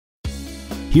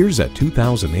Here's a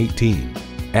 2018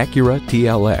 Acura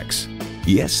TLX.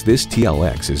 Yes, this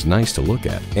TLX is nice to look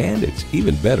at, and it's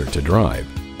even better to drive.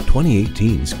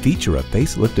 2018s feature a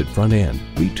facelifted front end,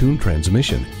 retuned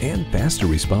transmission, and faster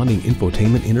responding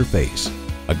infotainment interface.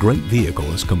 A great vehicle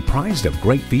is comprised of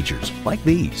great features like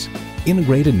these: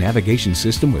 integrated navigation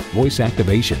system with voice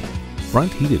activation,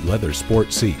 front heated leather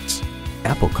sport seats,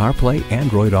 Apple CarPlay,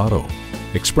 Android Auto,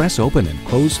 express open and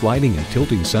closed sliding and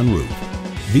tilting sunroof,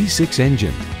 V6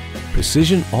 engine,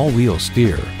 precision all-wheel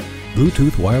steer,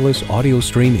 Bluetooth wireless audio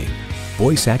streaming,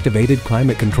 voice-activated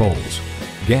climate controls,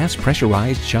 gas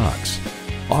pressurized shocks,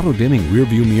 auto-dimming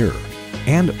rearview mirror,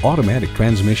 and automatic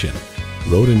transmission.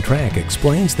 Road and Track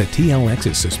explains that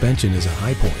TLX's suspension is a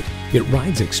high point. It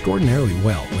rides extraordinarily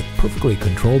well with perfectly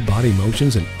controlled body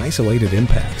motions and isolated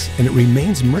impacts, and it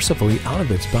remains mercifully out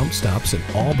of its bump stops in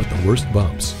all but the worst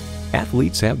bumps.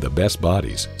 Athletes have the best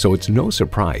bodies, so it's no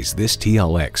surprise this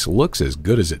TLX looks as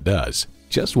good as it does.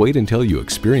 Just wait until you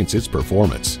experience its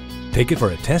performance. Take it for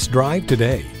a test drive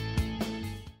today.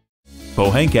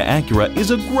 Pohanka Acura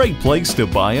is a great place to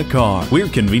buy a car. We're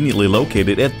conveniently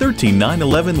located at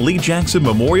 13911 Lee Jackson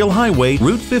Memorial Highway,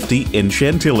 Route 50 in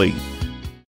Chantilly.